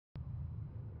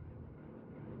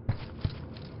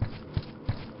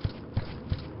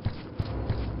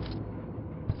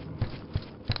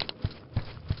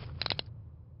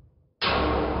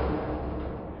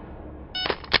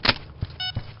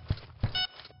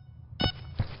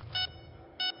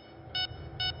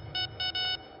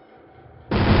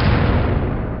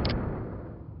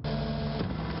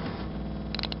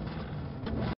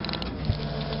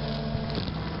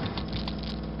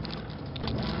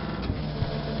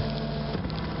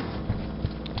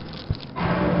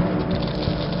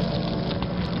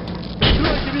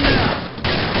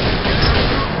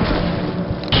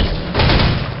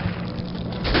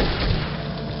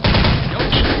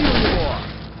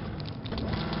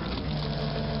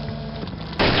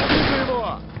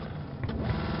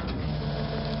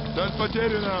Цель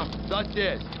потеряна.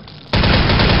 Засесть!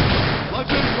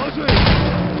 Ложись, ложись!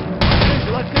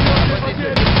 Гладкометные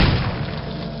потери!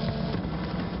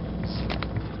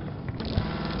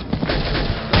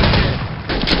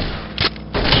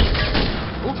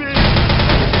 Убей!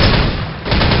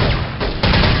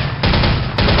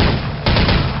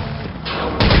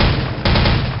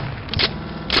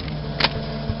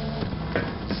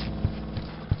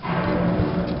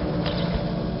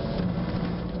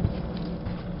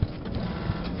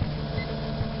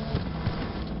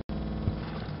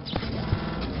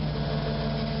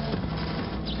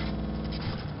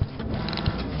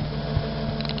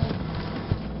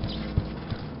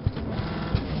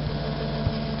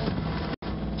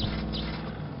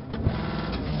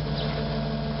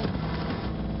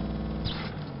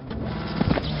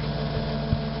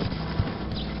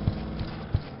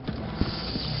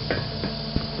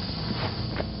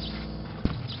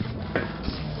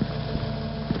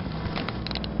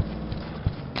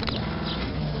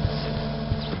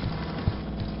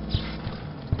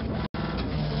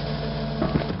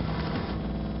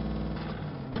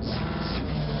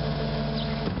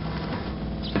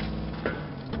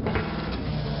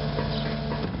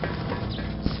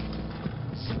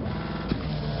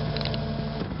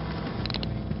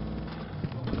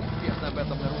 Об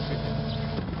этом нарушителе.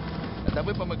 Это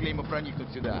вы помогли ему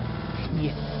проникнуть сюда?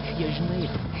 Нет, я знаю.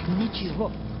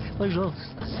 Ничего.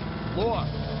 Пожалуйста. Ло!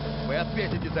 Вы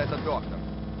ответите за это, доктор.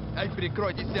 Ай,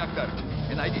 прикройте сектор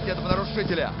и найдите этого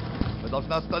нарушителя. Вы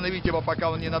должны остановить его, пока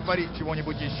он не натворит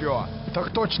чего-нибудь еще.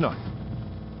 Так точно.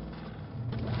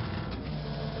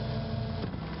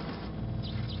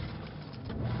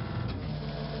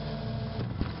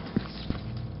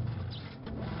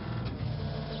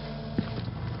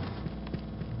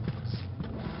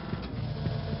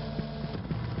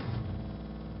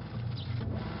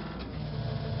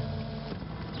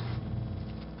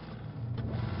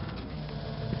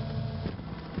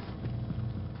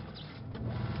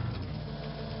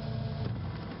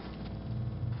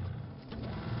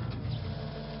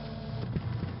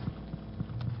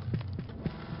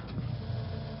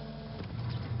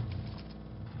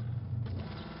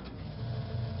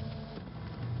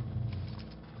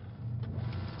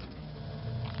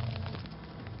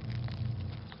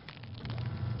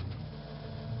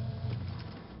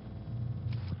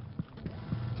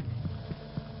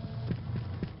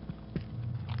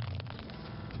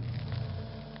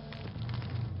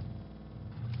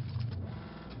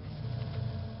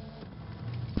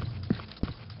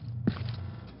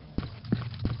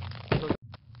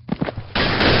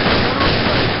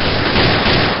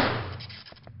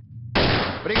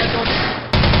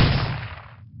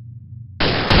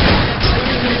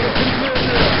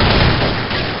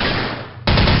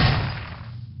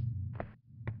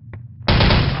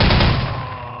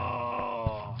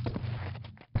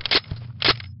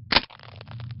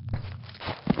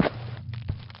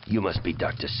 You must be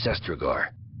Dr. Sestragor.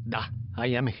 Da, I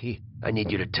am he. I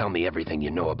need you to tell me everything you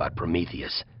know about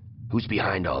Prometheus. Who's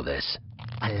behind all this?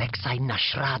 Alexei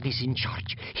Nashrad is in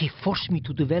charge. He forced me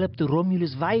to develop the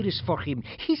Romulus virus for him.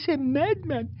 He's a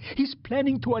madman. He's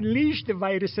planning to unleash the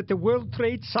virus at the World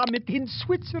Trade Summit in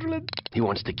Switzerland. He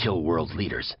wants to kill world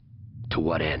leaders. To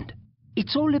what end?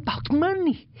 It's all about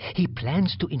money. He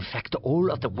plans to infect all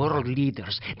of the world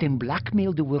leaders, then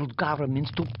blackmail the world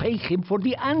governments to pay him for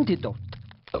the antidote.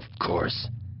 Of course.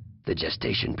 The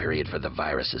gestation period for the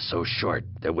virus is so short,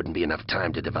 there wouldn't be enough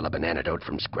time to develop an antidote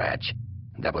from scratch.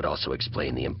 That would also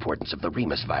explain the importance of the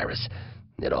Remus virus.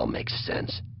 It all makes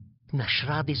sense.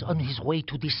 Nashrad is on his way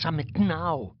to the summit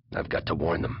now. I've got to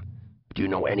warn them. Do you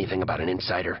know anything about an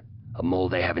insider? A mole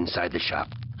they have inside the shop?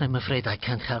 I'm afraid I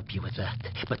can't help you with that.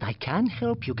 But I can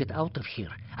help you get out of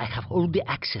here. I have all the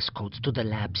access codes to the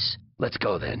labs. Let's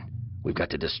go then. We've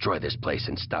got to destroy this place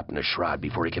and stop Nashrad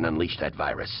before he can unleash that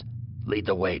virus. Lead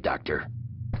the way, Doctor.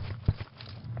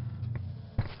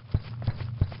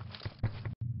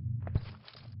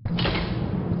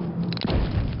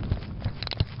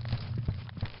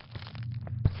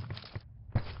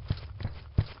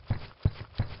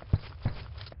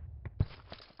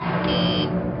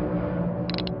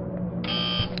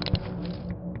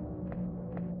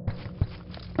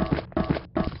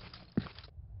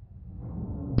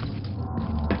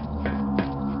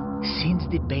 Since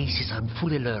the base is on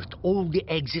full alert, all the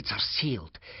exits are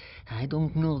sealed. I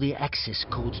don't know the access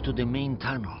codes to the main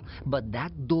tunnel, but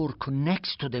that door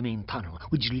connects to the main tunnel,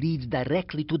 which leads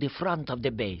directly to the front of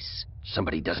the base.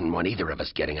 Somebody doesn't want either of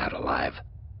us getting out alive.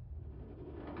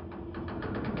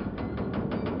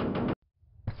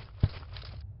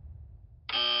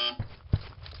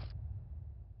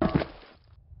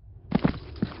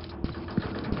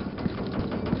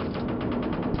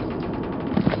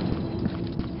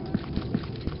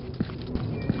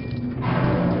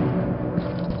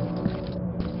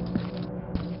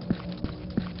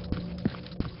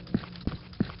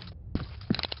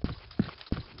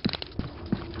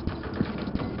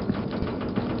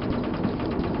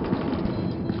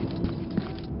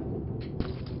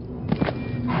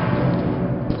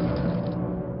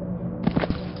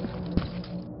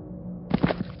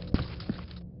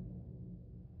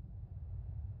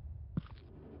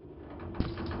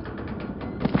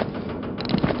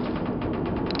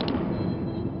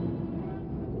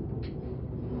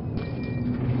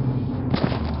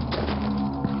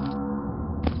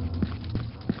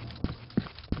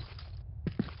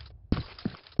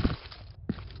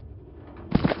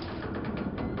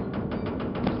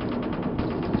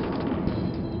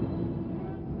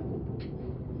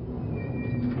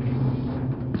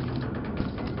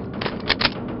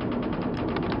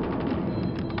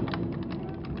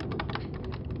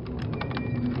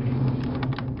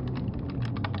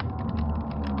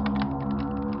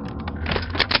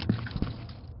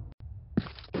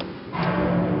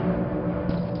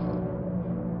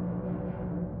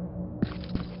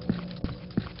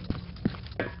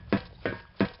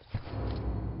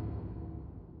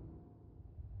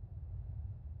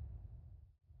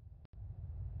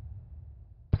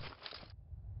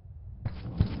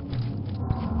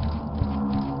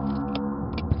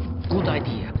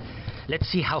 Let's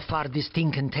see how far this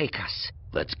thing can take us.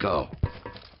 Let's go.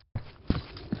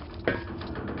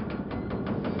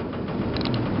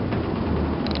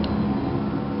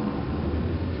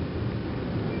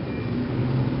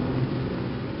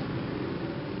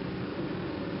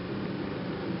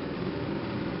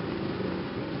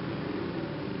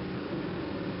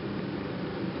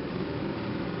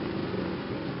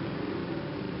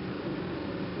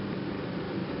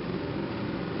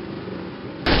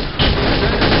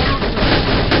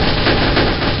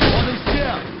 Он из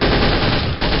всех!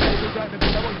 Бежать на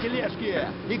беговой тележке!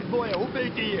 Их двое,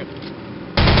 убейте их!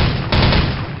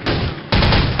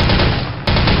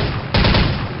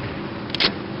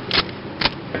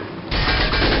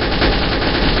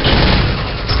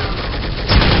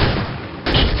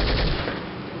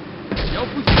 Я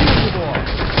упустил его!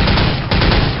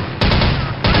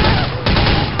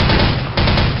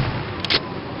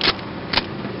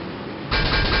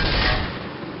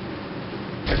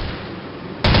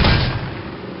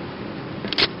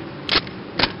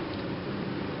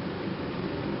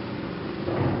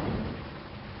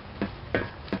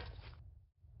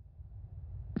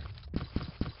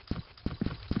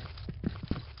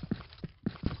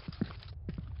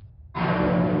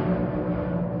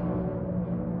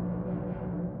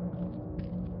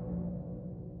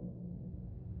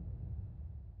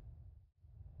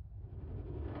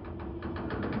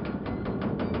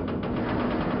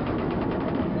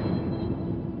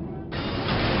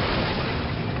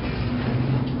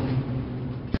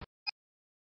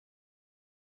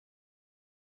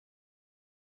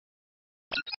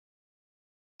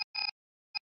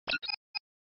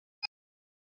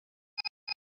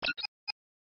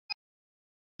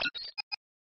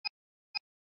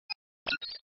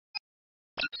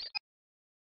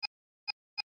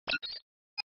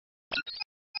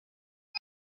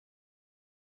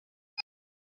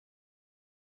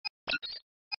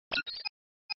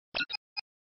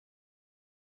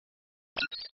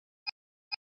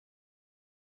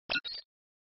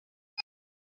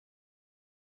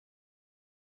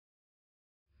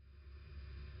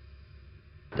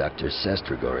 Dr.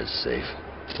 Sestragor is safe,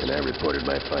 and I reported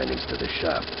my findings to the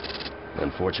shop.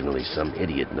 Unfortunately, some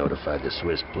idiot notified the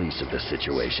Swiss police of the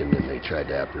situation, and they tried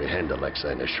to apprehend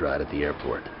Alexei Nashrad at the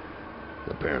airport.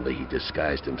 Apparently, he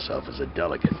disguised himself as a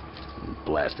delegate and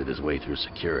blasted his way through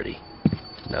security.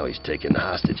 Now he's taken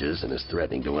hostages and is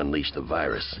threatening to unleash the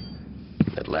virus.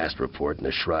 At last report,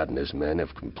 Nashrad and his men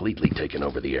have completely taken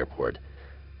over the airport.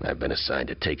 I've been assigned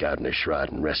to take out Nashrad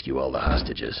and rescue all the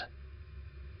hostages.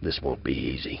 This won't be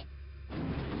easy.